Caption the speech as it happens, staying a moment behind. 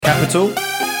Capital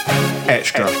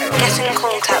Extra. Get in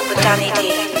contact with Danny D.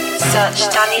 Search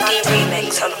Danny D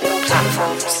Remix on all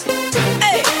platforms.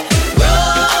 Hey!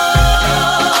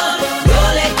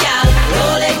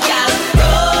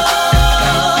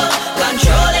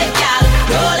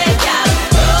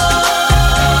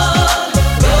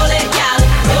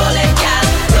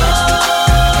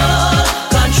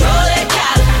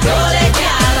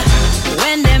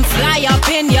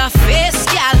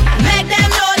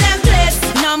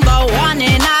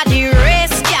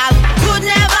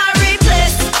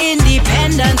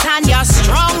 And you're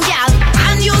strong, gal,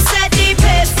 and you said the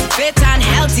pace, fit and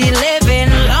healthy living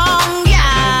long,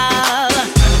 gal.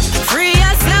 Free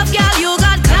yourself, gal, you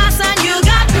got class and you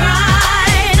got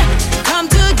pride. Come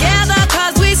together,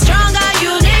 cause we stronger,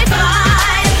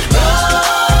 unified.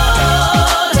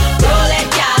 Roll, roll it,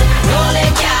 gal, roll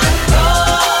it, gal,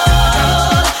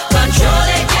 roll. Control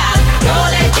it, gal,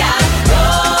 roll it, gal,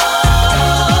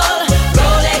 roll.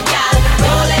 Roll it, gal,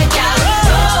 roll it, gal,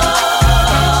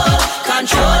 roll.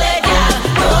 Control it.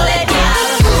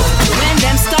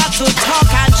 To talk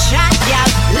and chat, gal,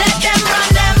 let them run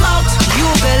them out. You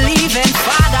believe in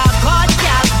Father God,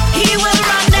 gal, He will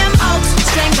run them out.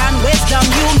 Strength and wisdom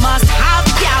you must have,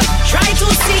 gal. Try to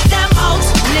seek them out.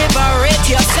 Liberate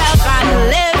yourself and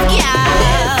live,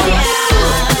 gal.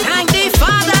 Thank the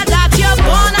Father that you're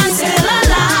born and still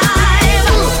alive.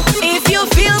 If you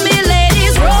feel me,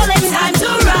 ladies, roll it, time to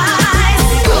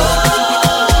rise.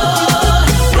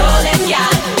 Roll it, gal,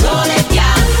 roll it,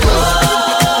 gal, roll.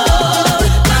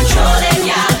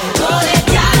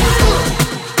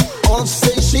 All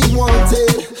say she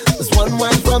wanted was one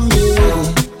wine from me.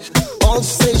 All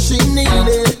say she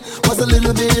needed was a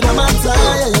little bit of my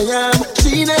time.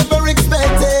 She never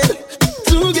expected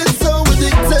to get so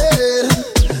addicted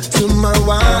to my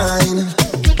wine.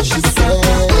 She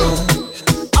said,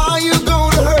 are you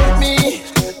gonna hurt me?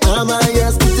 Am I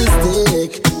a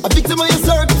statistic? A victim of your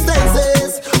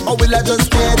circumstances? Or will I just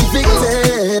get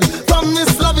evicted from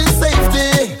this loving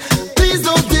safety? Please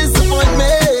don't disappoint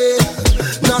me.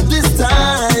 Not this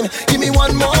time. Give me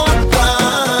one more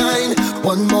wine.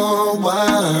 One more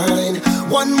wine.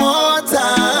 One more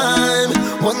time.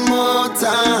 One more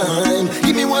time.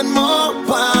 Give me one more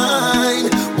wine.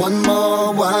 One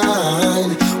more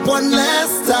wine. One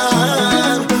last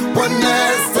time. One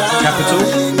last time. Capital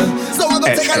So I'm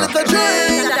gonna take a little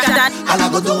drink, and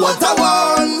I'm gonna do what I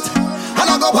want, and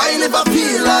I'm gonna wine if I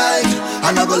feel like,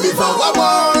 and I'm gonna live how I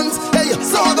want. Hey,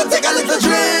 so I'm gonna take a little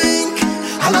drink,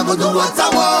 and I'm gonna do what I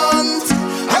want,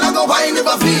 and I'm gonna wine if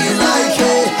I feel like,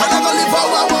 hey, and I'm gonna live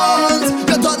how I want.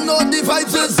 You don't know the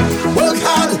vibes is work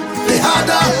hard, be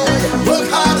harder. Work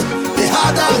hard, be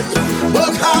harder.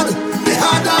 Work hard, be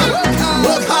harder.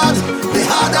 Work hard, be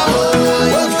harder.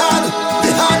 Work hard, be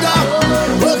harder.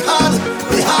 Work hard,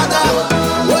 be harder.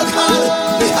 Work hard,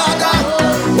 be harder.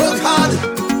 Work hard.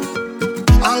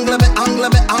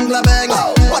 Angle bang.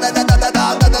 What da da da da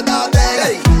da da da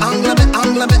bang. Angle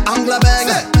bang.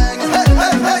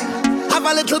 Hey. Have a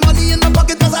little money in my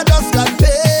pocket 'cause I just got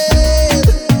paid.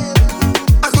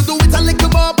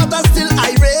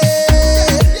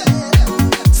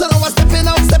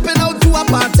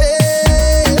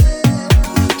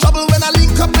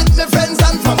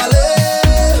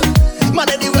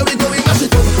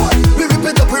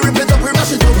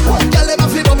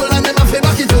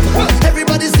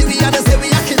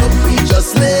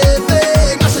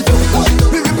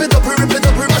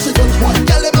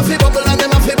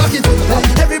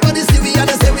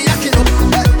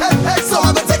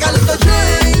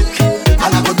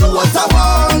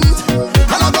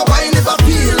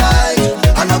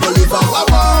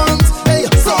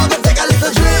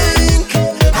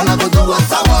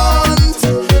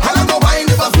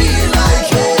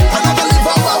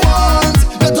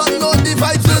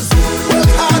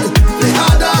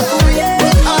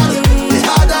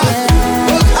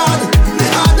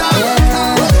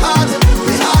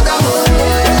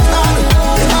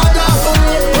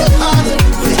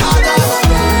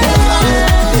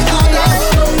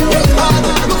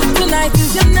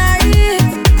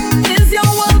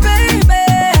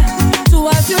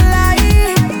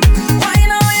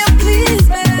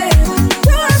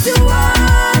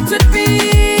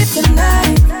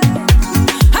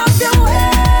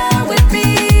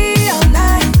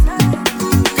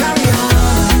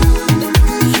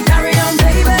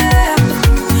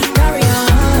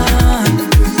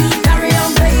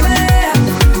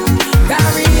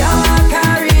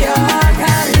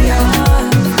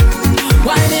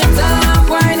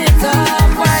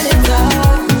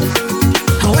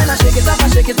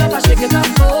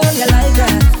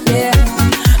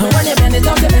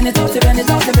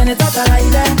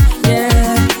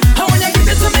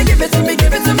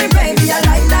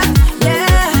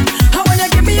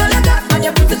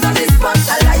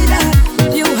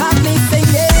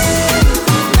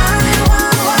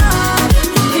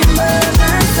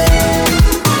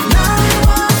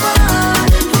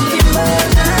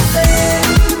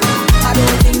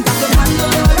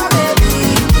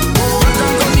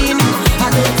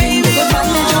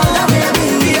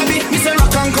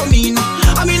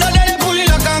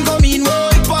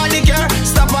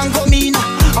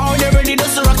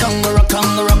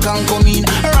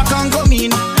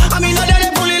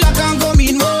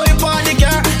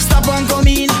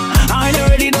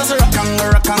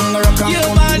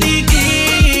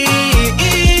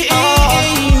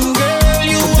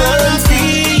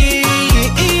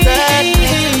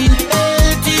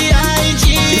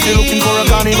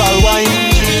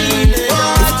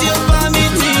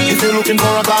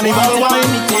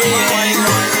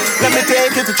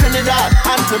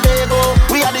 Tobago.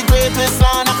 We are the greatest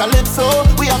land of Calypso.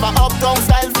 We have a uptown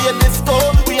style for your disco.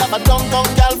 We have a downtown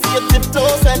gal for your tiptoe.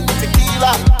 Send me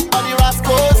tequila or the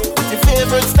Rascals. With your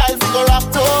favorite style for your rap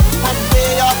to. And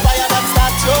way up higher than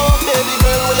statue. Baby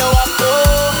girl, where you up to?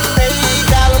 Hey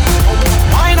gal,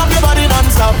 wind up your body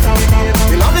non-stop.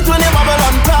 We love it when you bubble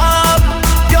on top.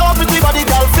 Your pretty body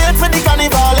gal, fit for the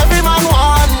carnival. Every man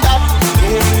want that.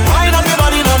 Wind up your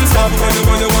body non-stop.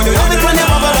 We love it when you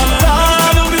bubble on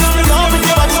top. Your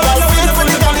pretty body gal, fit for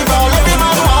the carnival. Every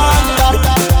man want that.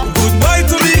 Goodbye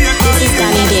to me. This is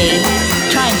Danny D.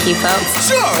 Try and keep up.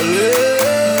 Charlie.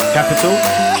 Capital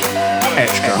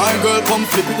Extra. My girl, come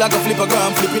flip it like a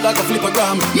flippergram, flip it like a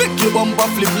flippergram. Make your bumper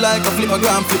flip like a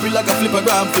flippergram, flip it like a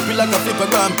flippergram, flip it like a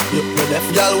flippergram. You're deaf,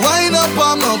 girl. Wind up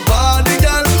on my body,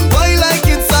 girl. Why like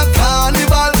it's a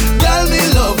carnival? Girl, me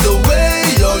love the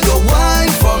way you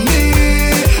wine for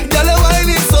me. Girl, your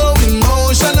wine is so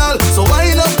emotional. So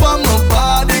wind up on my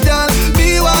body, girl.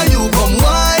 Me while you come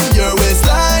wine your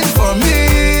waistline for me.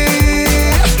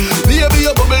 Baby,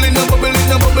 you're bubbling, you're bubbling,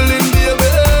 you're bubbling, baby.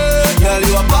 Girl,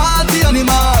 you a party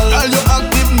animal. Girl, you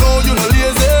active, no, you no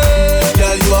lazy.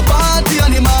 Girl, you a party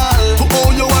animal. To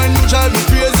own your wine, you drive me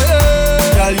crazy.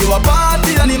 Girl, you a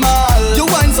party animal. You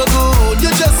wine so good, you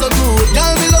just so good.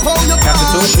 Girl, me love how you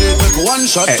party. She take 1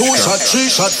 shot, 2 shot, 3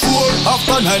 shot, 4.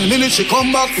 After 9 minutes, she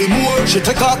come back for more. She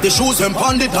take off the shoes and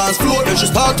pound the dance floor. Then she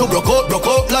start to broke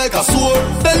out like a sword.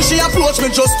 Then she approach me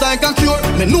just like a cure.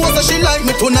 Me know that she like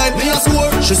me tonight, me a swore.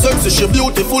 She sexy, she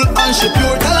beautiful and she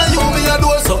pure. Tell her you me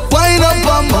adore, so wind up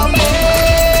on my baby.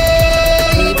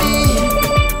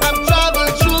 I've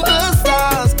traveled through the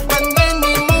stars and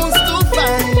many moons to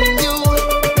find you,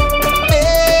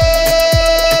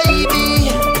 baby.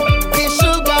 The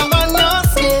sugar on your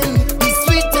skin, the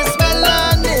sweetest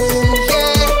melanin,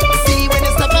 yeah. See when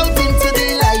you step out into the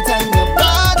light and your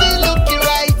body looking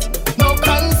right, no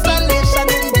constellation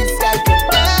in the sky could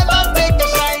ever make a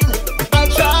shine. I'll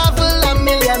travel a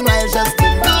million miles just to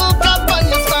look up on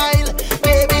your smile,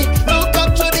 baby. Look up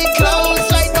to the clouds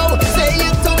right now. Say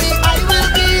it to me, I will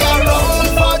be around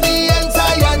for the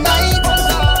entire night.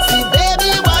 See, baby,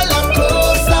 while I'm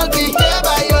close, I'll be here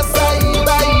by your side.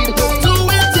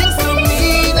 Doing things to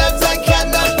me that I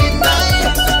cannot deny.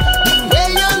 The way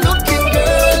you're looking,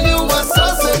 girl, you are so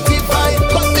certified.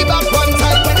 Cut me back one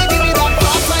time when you give me that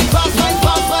fast wine, fast wine,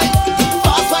 fast wine,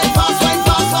 fast wine, fast wine,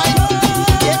 fast wine.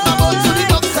 Get my boat to the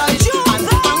dock side and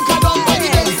anchor down by the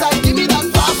bedside. Give me that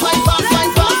fast wine, fast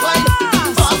wine, fast wine,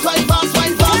 fast wine, fast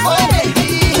wine, fast wine, baby.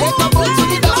 Take my boat to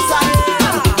the dock side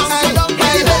and anchor down by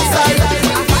the bedside. I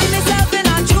find myself in a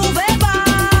Juve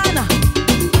van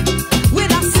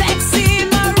with a sexy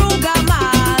Maruga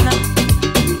man.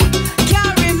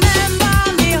 Can't remember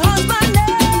me husband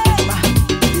name.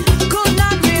 Could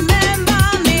not remember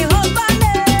me husband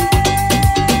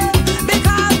name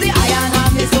because the iron on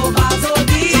me so bad, so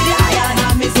deep. The iron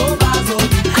on me so bad, so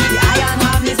deep. The iron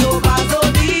on me so bad, so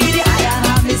deep. The iron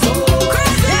on me so.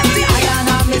 Left the iron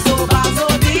on me so bad, so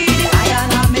deep. The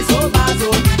iron on me so bad, so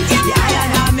deep. The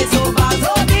iron on me so bad,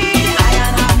 so deep. The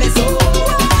iron on me so.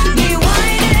 Me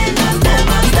whining just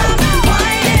never stop.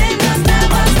 Whining just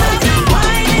never stop.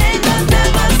 Whining just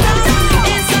never stop.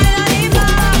 Inside of the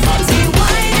bar, see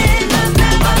whining just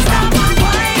never stop.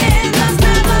 Whining just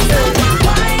never stop.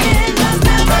 Whining just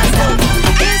never stop.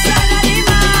 Inside of the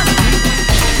bar.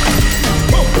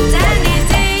 Danny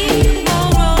D will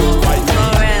rule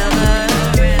forever.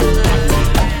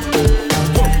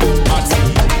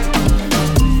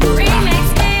 Remix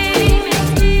D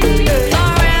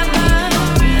forever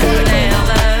and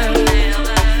ever.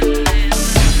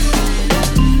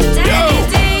 Danny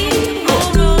D will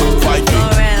rule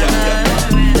forever.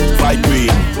 Fight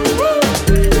green.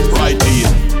 Right in.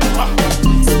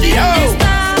 Yo!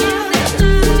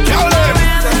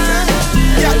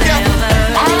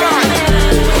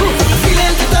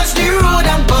 Feeling to touch the road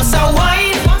and bust a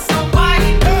wine.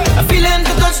 I feeling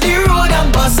to touch the road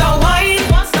and bust a wine.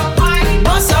 Bust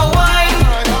a wine,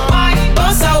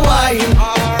 bust a wine.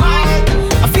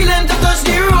 I feeling to touch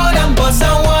the road and bust a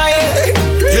wine.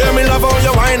 Hear me love how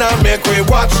you wine and make we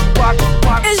watch.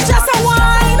 It's just a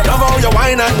wine, Love how you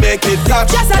wine and make it touch.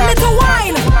 just a little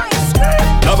wine.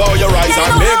 Love how you rise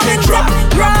and make it drop.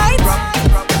 Right?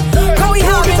 How we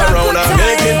Move having it a around good and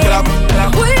make it clap.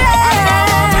 time.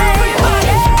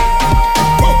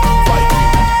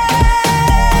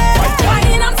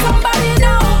 Wine on somebody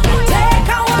now. Take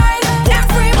a wine,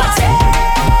 everybody.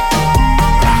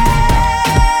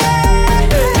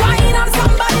 Wine on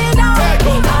somebody now. A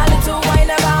little wine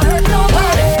never hurt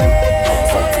nobody.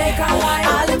 So take a wine. A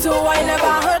little wine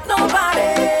never hurt nobody.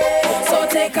 So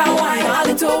take a wine. A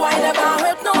little wine never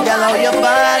hurt nobody. Girl, how you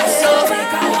bad so?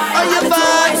 Take a wine.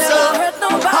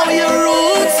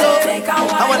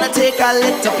 take a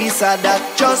little piece of that.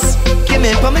 Just give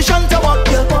me permission to walk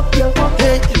you.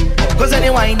 Hey, cause any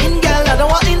whining girl, I don't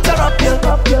want to interrupt you.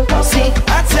 See,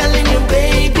 I'm telling you,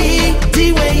 baby,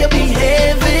 the way you're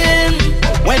behaving.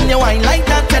 When you whine like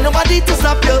that, tell nobody to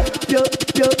stop you.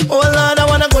 Oh Lord, I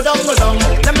wanna go down, go down.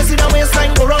 Let me see the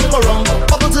waistline go wrong, go wrong.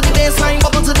 Bubble to the baseline,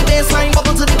 bubble to the baseline,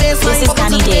 bubble to the baseline, bubble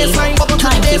to the baseline, bubble to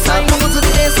the baseline, bubble to the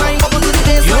baseline, bubble to the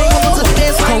baseline, bubble to the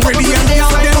baseline, bubble to the baseline,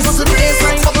 bubble to the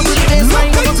baseline, bubble to the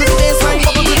baseline, bubble to the baseline,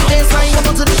 bubble to the baseline,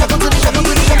 bubble to the shuffle to the shuffle to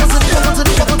the shuffle to the shuffle to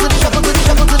the shuffle to the shuffle to the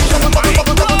shuffle to the shuffle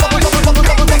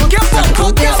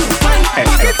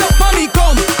Back it up on me,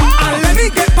 come and let me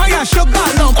get by your sugar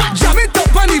lump. Jam it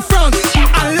up on the front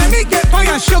and let me get by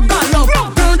your sugar lump.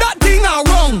 Turn that thing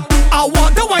around. I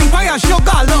want the wine by your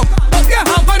sugar lump. Up your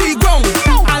hand on the ground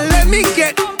and let me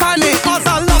get on it. Cause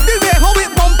I love the way how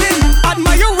it bumping,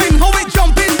 admiring how it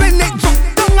jumping. When it jump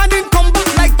down and then come back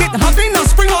like it having a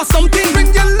spring or something.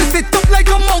 When you lift it up like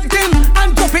a mountain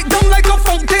and drop it down like a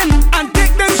fountain. And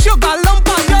take them sugar lump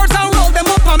of yours and roll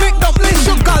them up and make dumpling.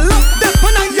 Sugar lump them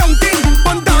on a young thing.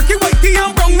 On darky, whitey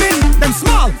and brown men. Them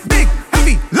small, big,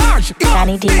 heavy, large.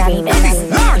 Danny D remix. Heavy,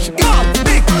 large,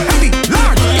 big, heavy,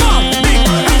 large. Big, heavy, large. Big,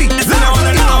 heavy,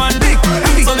 large. Big,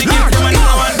 heavy, large.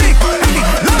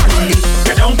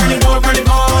 Get down from the board, from the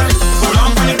board. Hold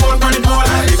on from the board, from the board.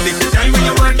 If the time when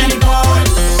you work any board.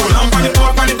 Hold on from the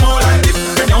board, from the board.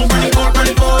 Get down from the board, from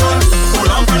the board. Hold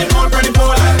on from the board, from the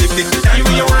board. If the time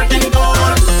when you work any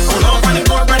board. Hold on from the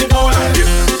board, from the board. Dip,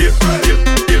 dip, dip,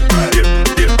 dip, dip,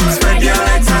 dip. Spread your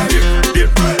legs and dip, dip,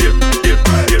 dip, dip,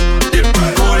 dip, dip.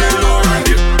 Go a little lower and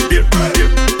dip, dip,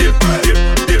 dip, dip, dip,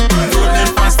 dip. Go a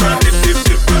little faster, dip, dip,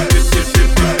 dip, dip, dip,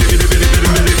 dip,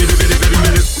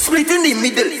 dip. split in the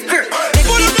middle.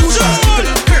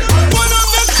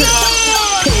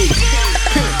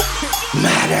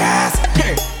 Madass.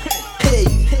 Hey,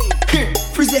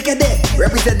 Freezy Ekede,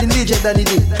 representing DJ Danny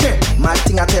D. Mad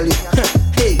thing I tell you.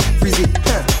 Hey, Freezy,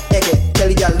 Eke, tell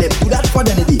the girl them do that for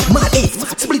Danny D. Mad eight,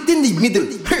 split in the middle.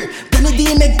 Danny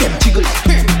D make them jiggle.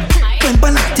 Climb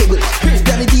on a table.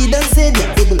 Danny D don't say they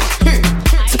able.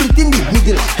 Split in the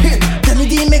middle. Danny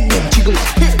D make them jiggle.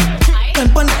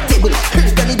 Climb on a table.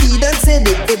 Danny D don't say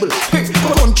they able.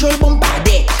 Control bumper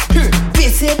there.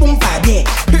 Face bumper there.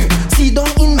 Sit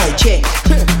down in my chair.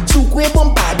 Sukwe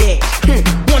bumper there.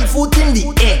 1 foot in the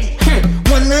air.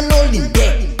 1 hand holding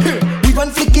there. With 1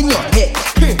 flick in your head.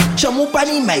 Shamu pan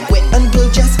in my wet and girl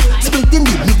just split in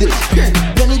the middle.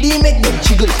 Danny D make them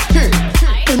jiggle.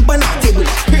 Climb on a table.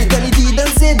 Danny D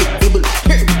don't say they able.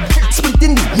 Split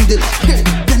in the middle.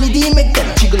 Danny D make them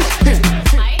jiggle.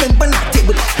 Climb on a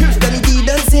table. Danny D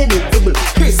don't say they able.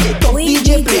 Say top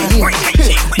DJ playing.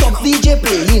 Top DJ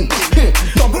playing.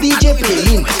 Top DJ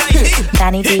playing.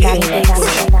 Danny D remix.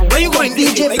 Where you going?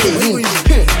 DJ playing.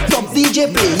 Top DJ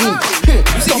playing.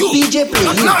 Top DJ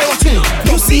playing.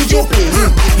 Top DJ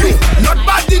playing. Not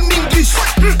bad in English,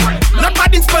 not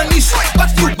bad in Spanish, but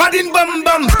you bad in bum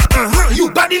bum. You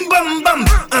bad in bum bum.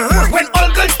 When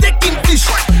all girls taking fish,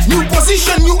 new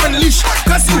position you unleash.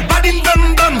 Cause you bad in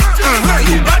bum bum.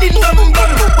 You bad in bum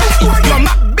bum. If you're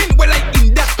not been well like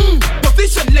in that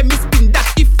position, let me spin that.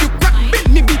 If you crack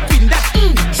been me between that,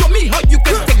 show me how you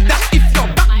can take that. If you're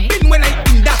back been well like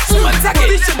in that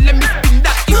position, let me spin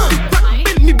that. If you crack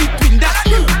been me between that,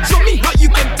 show me how you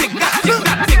can take that. Take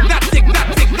that, take that, take that,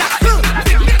 take that,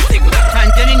 take that, take that.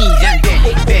 Hands on the knees and bend.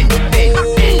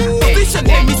 Position,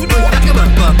 let me spin that.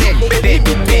 Bend.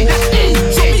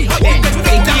 Show me how you can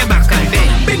take that. Your back and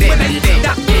bend well like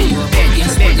that. Hands on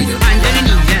the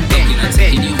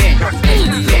knees and bend.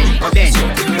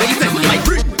 When you feel my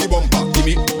bring the bumper,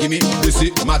 gimme, this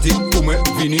matic, come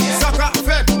vini, saka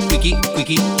fed, quickie,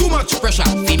 too much pressure,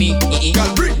 fini, girl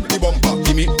bring the bumper,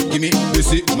 gimme,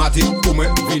 this matic, come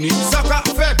vini, saka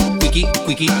fed,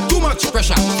 quickie, too much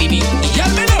pressure, fini,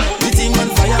 girl me know, the thing on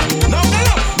fire, now me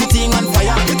know, the thing on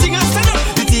fire, the thing on stand up,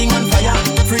 the thing on fire,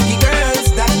 freaky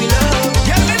girls that we love,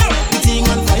 girl me know, the thing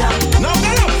on fire, now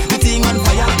me know, the thing on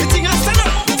fire, the thing on stand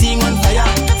up, the thing on fire,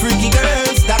 freaky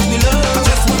girls that we love. I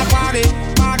just wanna party,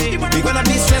 we gonna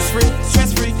be stress free.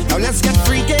 Now let's get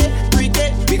freaky.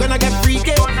 We gonna get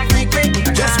freaky.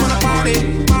 I just wanna party.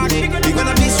 We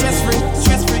gonna be stress free.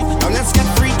 Now let's get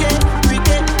freaky.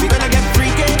 We gonna get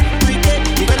freaky.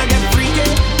 We gonna get freaky.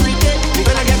 We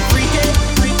gonna get freaky.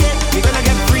 We gonna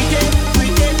get freaky.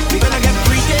 We gonna get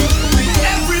freaky.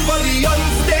 Everybody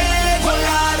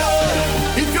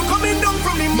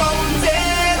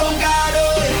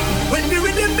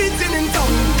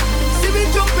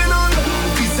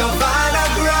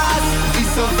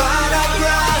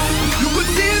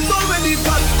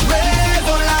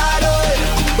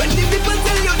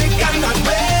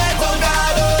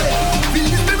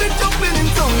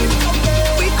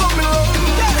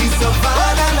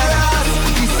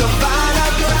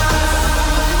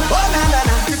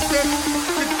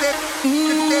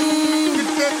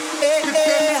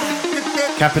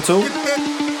Capital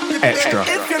Extra.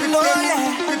 If you know,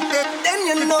 yeah, then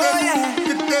you know, yeah.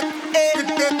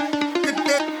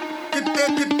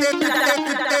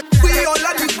 We all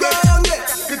on the ground, yeah.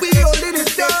 We all in the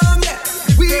town, yeah.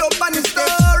 We up on the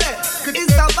story. It's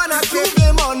Savannah to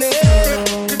the money,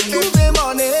 to the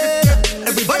money.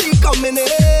 Everybody coming in.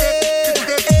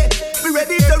 We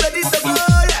ready to go,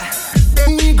 yeah.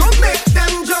 We gon' make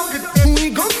them jump.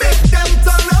 We gon' make them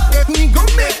turn up. We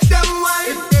gon' make them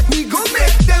wine. We gon'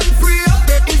 make them free up.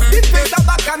 It's the face of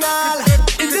Bacchanal.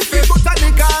 It's the free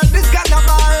botanical. This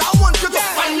carnival. I want you to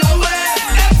find your way.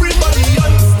 Everybody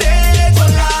on stage,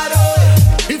 oh Lord,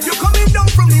 oh. If you're coming down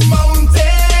from the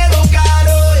mountain, oh God,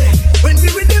 oh. When we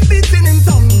with the beating in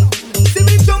tongue, see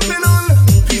me jumping on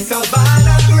piece of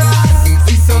Savannah grass,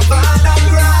 piece of Savannah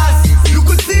grass. You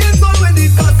could see it all when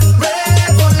it got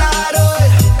red, oh Lord, oh.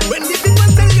 When the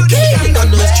people tell you they can't on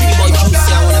those Trini Boy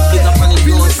Juicy, I wanna pick up on the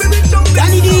yours.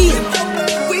 Danny D,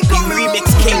 the remix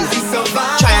king.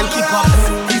 Try and keep up,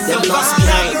 them lost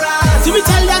behind. See me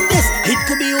tell them this, it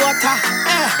could be water,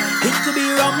 it could be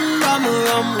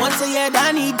rum. Once a year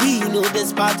Danny D, you know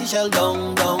this party shall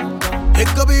down. It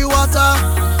could be water,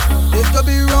 it could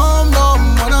be rum.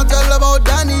 When I tell about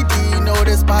Danny D, know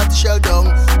this party shell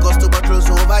down. Cause two bottles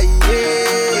over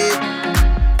here.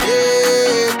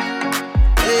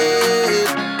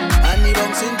 And he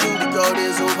bouncing through the crowd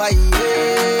is over here.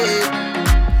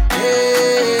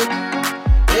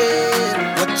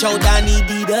 Watch out, Danny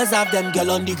D does have them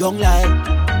girl on the gong like.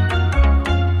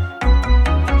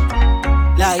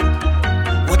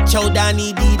 Watch out,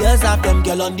 Danny D does have them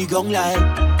girl on the gong like.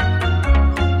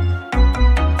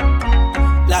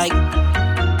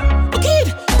 Okay,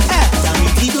 Danny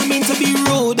D don't mean to be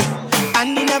rude,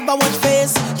 and he never watch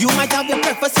face. You might have your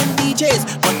preference in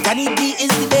DJs, but Danny D is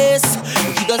the best.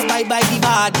 He does buy the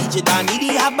bar, DJ Danny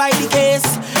D have by the case.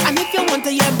 And if you want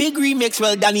to hear big remix,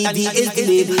 well Danny D is the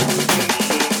lady.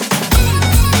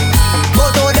 Go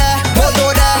there,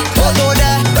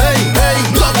 hey,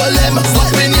 bubble them, fuck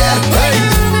me, yeah, hey.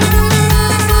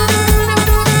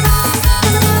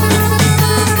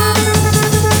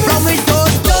 From we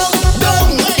touch down,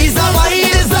 is a vibe,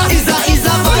 is a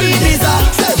vibe, is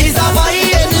a vibe.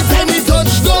 Anytime we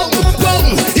touch down,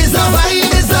 is a vibe,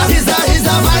 is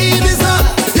a vibe,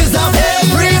 is a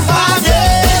everybody.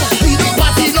 We don't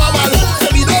party normal,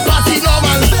 we don't party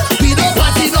normal, we don't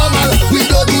party normal, we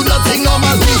don't do nothing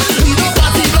normal. We don't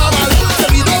party normal,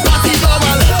 we don't party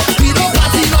normal, we don't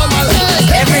party normal.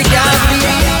 Every girl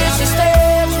She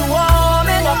stays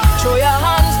warming up, throw your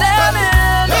hands them in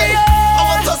the air. I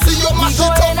want to see you mash it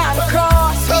up. Going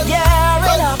across, we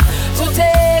gearing up to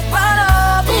take part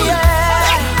of the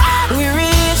air. We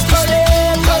reach the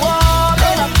stage,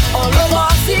 warming up, all the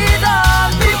parties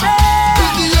on prepare.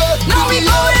 Now we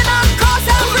going across,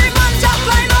 every man just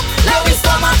line up. Now we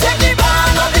storm and take the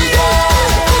band of the air.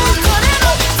 Turn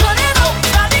it up,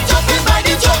 standing jumping by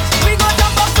the jump. We go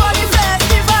jump up for the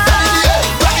festival.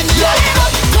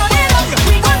 Turn it up,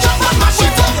 we go jump up, mash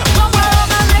it up. Go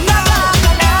around and make a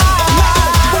bacchanal.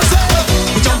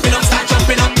 We jumping up, start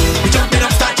jumping up. We jumping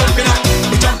up, start jumping up.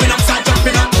 We jumping up, start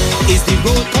jumping up. Is the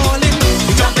road calling?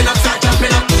 We jumping up, start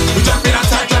jumping up. We jumping up,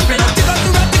 start jumping up.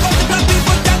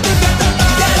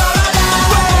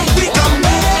 We come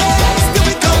back, still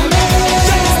we come back.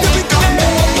 Still we come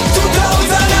back.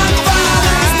 2005.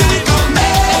 Still we come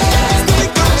back. Still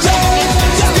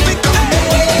we come back.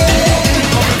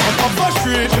 Up the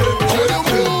street,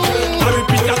 I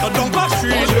repeat that down the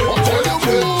street.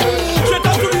 Straight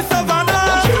up to the savannah.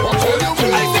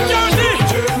 Hey security,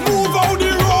 move out the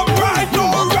road right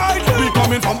now, right. We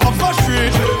coming from up the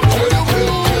street.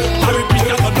 I repeat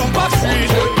that down the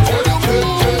street.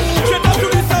 Straight up to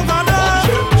the savannah.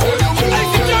 Hey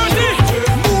security,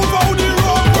 move out the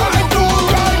road right now,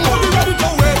 right. Are you ready to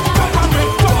wait? Jump and wait,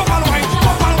 jump up and wine,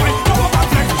 jump and wine, jump up and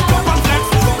flex, jump and flex.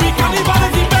 We cannibal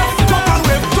is the best. Jump and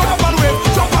wave, jump up and wave,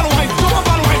 jump and wine, jump up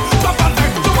and wine, jump and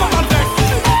flex, jump up and flex.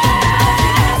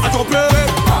 I jump it,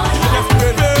 yes we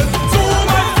did. 2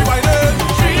 miles divided,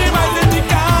 3 miles in the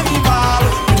carnival.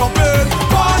 We jump it,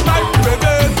 1 night we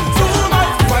did. 2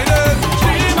 miles divided,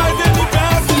 3 miles in the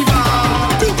festival.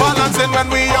 Balancing when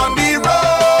we on the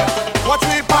road. Watch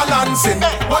we balancing,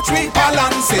 watch we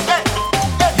balancing.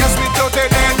 Yes, we totally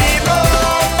any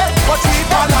road. Watch we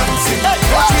balancing,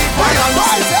 watch we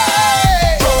balancing.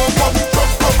 Jump up,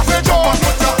 say jump up,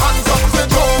 put your hands up, say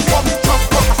jump up,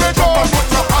 say jump up, put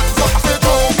your hands up, say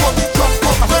jump up,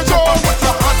 say jump up, put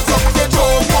your hands up, say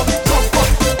jump up.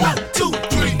 1, 2,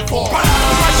 3, 4.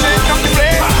 Shake up the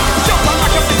place, jump up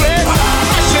like up the place.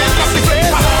 Shake up the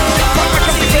place, jump up like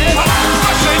up the place.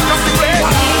 Shake up the place,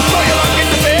 so you look in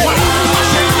the face.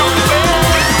 Shake up the place.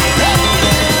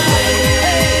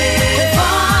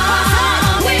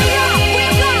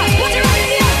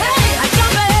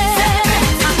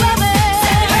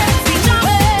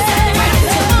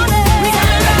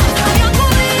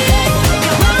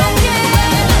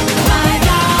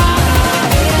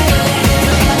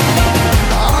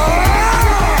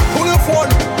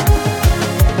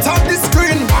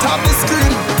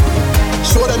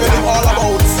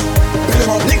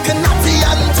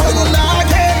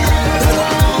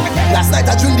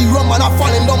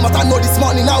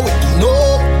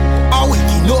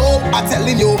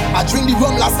 I drink the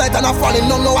rum last night and I falling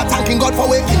down. Now I'm thanking God for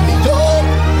waking me up.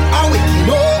 I'm waking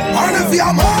up. And if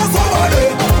you're more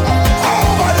somebody,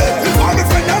 over there. If I'm a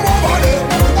friend, I'm over there.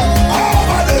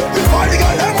 Over there. If I'm the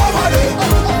girl, I'm over there.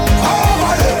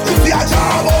 Over there. If you're a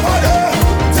job over there.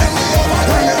 Tell me over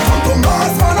there. Come to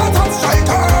Mars, man, a top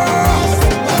strikers.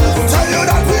 Tell you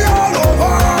that we all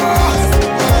over.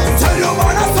 Tell you,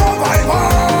 man, a survivor.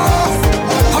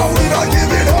 And we not give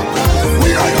it up.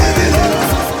 We not give it up.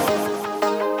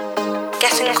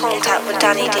 Get in contact with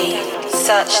Danny D.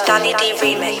 Search Danny D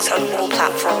Remix on all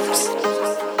platforms.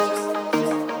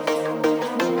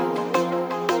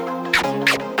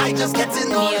 I just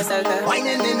getting on,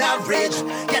 whining in a rage,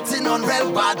 getting on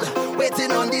real bad,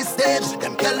 waiting on this stage.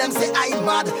 Them tell them say I'm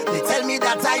mad, they tell me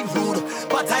that I'm rude,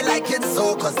 but I like it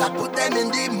so, cause I put them in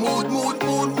the mood.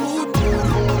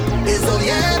 It's all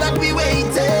yeah that we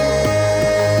waited,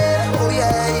 oh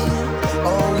yeah,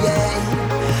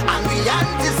 and we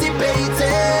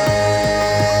anticipated.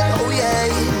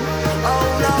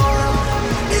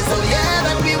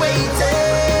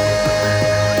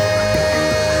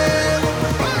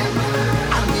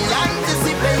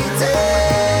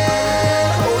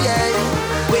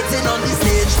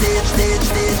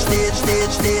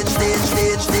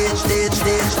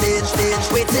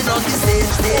 Waiting on the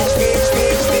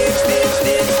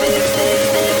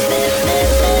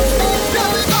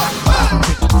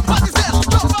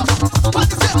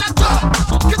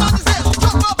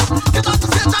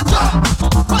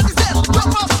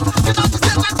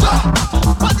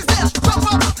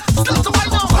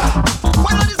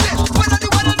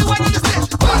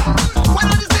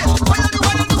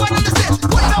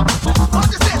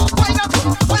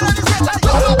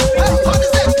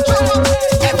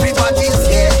everybody's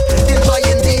here,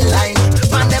 enjoying the line.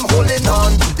 Man, them holding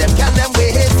on to them, can them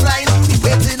waistline. We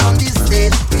waiting on this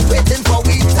stage, we waiting for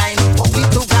we time, for we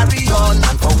to carry on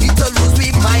and for we to lose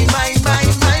we mind.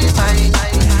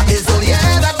 It's all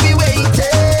yeah that we waited,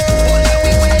 oh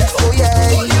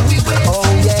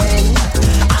yeah,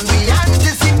 and we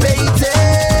anticipated,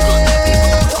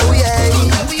 oh yeah,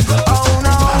 oh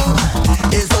no,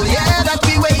 it's all yeah that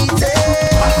we waited.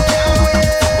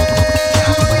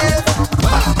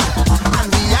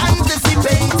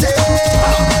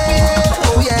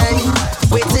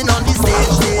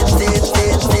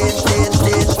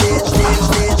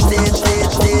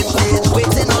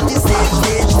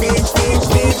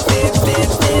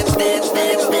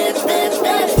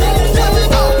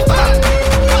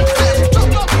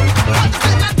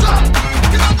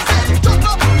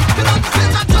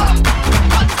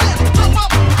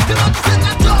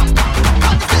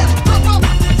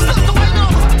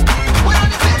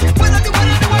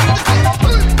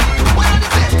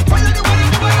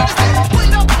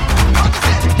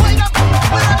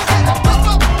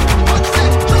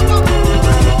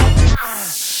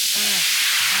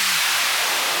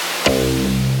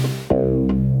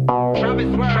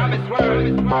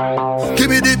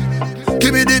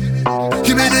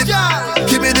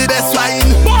 Give me the best wine.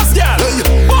 Boss girl,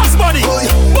 boss money,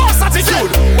 boss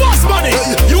attitude, boss money.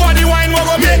 You are the wine we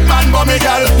go make man bummy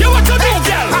girl. You what to do,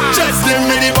 girl? Just give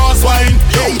me the boss wine.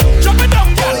 Hey, drop it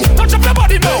down, girl. Touch up your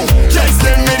body now. Just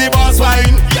give me the boss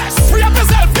wine. Yes, free up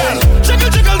yourself, girl.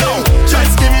 Jiggle now.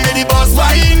 Just give me the boss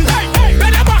wine. Hey,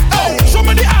 bend your back now. Show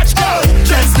me the arch, girl.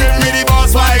 Just give me the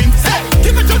boss wine. Hey,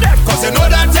 give it to them, cause you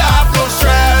know that you have no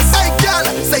stress. Hey girl,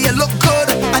 say you look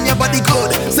good and your body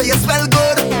good. Say you smell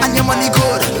good and your money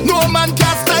good. No man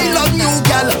can style on you,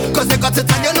 girl, cause you got it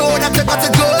and you know that you got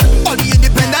it good. All the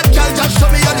independent girl, just show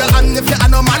me on your hand. If you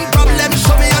have no man problem,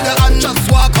 show me on your hand. Just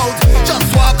walk out,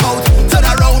 turn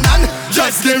around and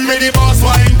just give me the boss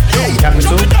wine. Hey, drop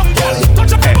it down, girl.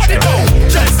 Touch up your body now.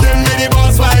 Just give me the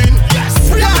boss wine. Yes,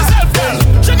 free up yourself, girl.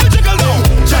 Jiggle now.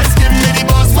 Just give me the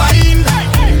boss wine.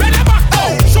 Hey, bend your back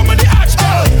now. Show me the arch,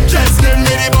 girl. Just give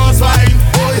me the boss wine.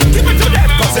 Give it to them,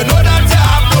 cause you know that you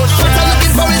have no stress. What I'm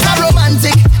looking for is a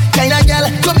romantic kind of girl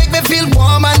to make me feel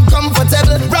warm and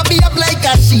comfortable. Wrap me up like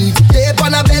a sheet, tape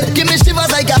on a bed. Give me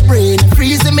shivers like a brain,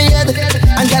 freeze in my head.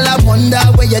 And girl, I wonder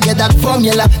where you get that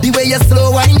formula. The way you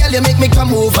slow wine, girl, you make me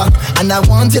come over. And I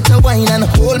want you to wine and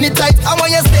hold me tight. I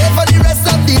want you stay for the rest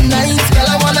of the night. Girl,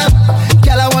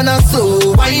 I wanna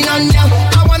slow wine on ya.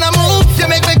 I wanna move, you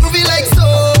make me groovy like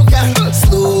so. Yeah,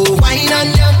 slow wine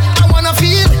on ya. I wanna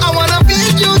feel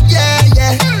you,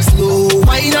 yeah. Slow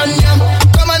wine on ya.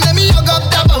 Come on, let me hug up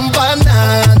the bumper,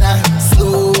 nah.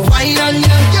 Slow wine on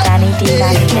ya. Danny D.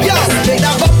 Yo, make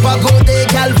that bumper go there,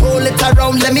 girl. Roll it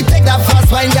around, let me take that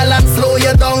fast wine, girl, and slow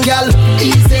you down, girl.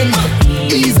 Ease in,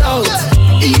 ease out,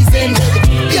 ease in,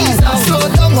 ease out. Slow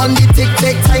down on the tick,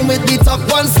 take time with the talk.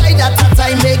 One side at a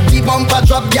time, make the the bumper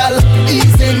drop, girl.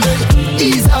 Ease in,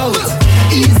 ease out,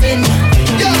 ease in,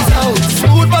 ease out.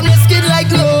 Smooth on the skin like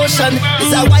lotion.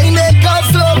 It's a wine that got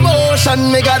slow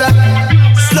motion. Me gotta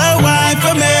slow wine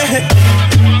for me.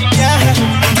 Yeah,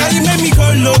 girl, you make me go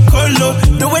low.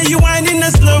 The way you whine in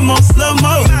the slow mo.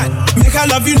 Make I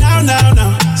love you now.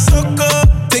 So good,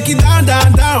 take it down.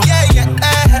 Yeah.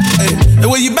 Hey, the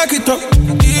way you back it up,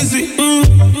 easy.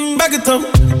 Back it up,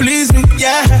 please me.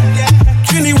 Yeah.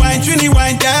 Trini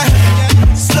wine, yeah.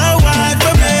 Slow wine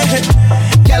for me.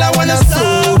 Girl, I wanna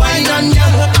slow wine on ya.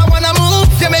 I wanna move,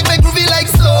 you make me groovy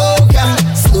like soca.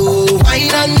 Slow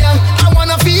wine on ya. I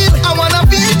wanna feel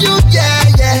you,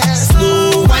 yeah.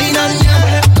 Slow wine on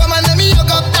ya. Come on, let me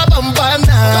hook up the bumper,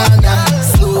 nah.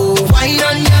 Slow wine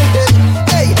on ya.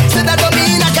 Hey, say that don't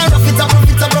mean I can rough it up.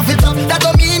 That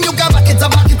don't mean you can back it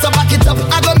up.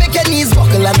 I go make your knees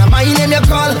buckle and my name you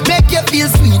call. Make you feel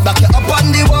sweet, back you up on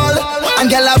the wall. And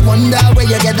girl, I wonder where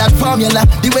you get that formula.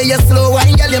 The way you slow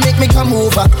wine, girl, you make me come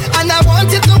over. And I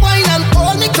want you to wine and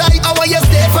hold me tight. I want you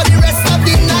stay for the rest of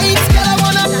the night.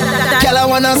 Girl, I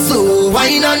wanna slow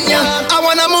wine on ya. I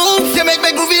wanna move, you make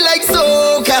me groovy like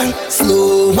soca.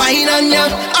 Slow wine on ya.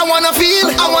 I wanna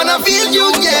feel you,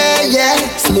 yeah.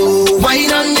 Slow wine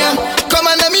on ya. Come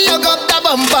on, let me hook up the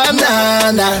bumper,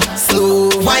 nah. Slow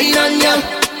wine on ya.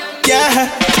 Yeah,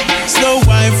 slow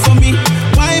wine for me.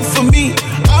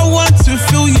 I want to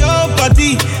feel your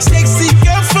body, sexy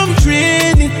girl from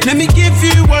training. Let me give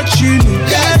you what you need.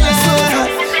 Yeah.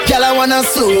 Girl, I wanna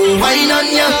slow wine on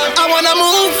ya. I wanna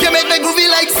move, you make me groovy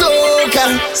like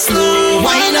soca. Slow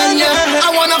wine on ya. I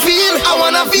wanna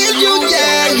feel you,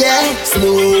 yeah.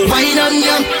 Slow wine on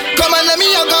ya. Come on, let me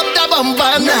hook up the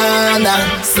bumper,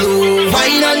 nah. Slow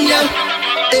wine on ya.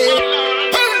 Hey.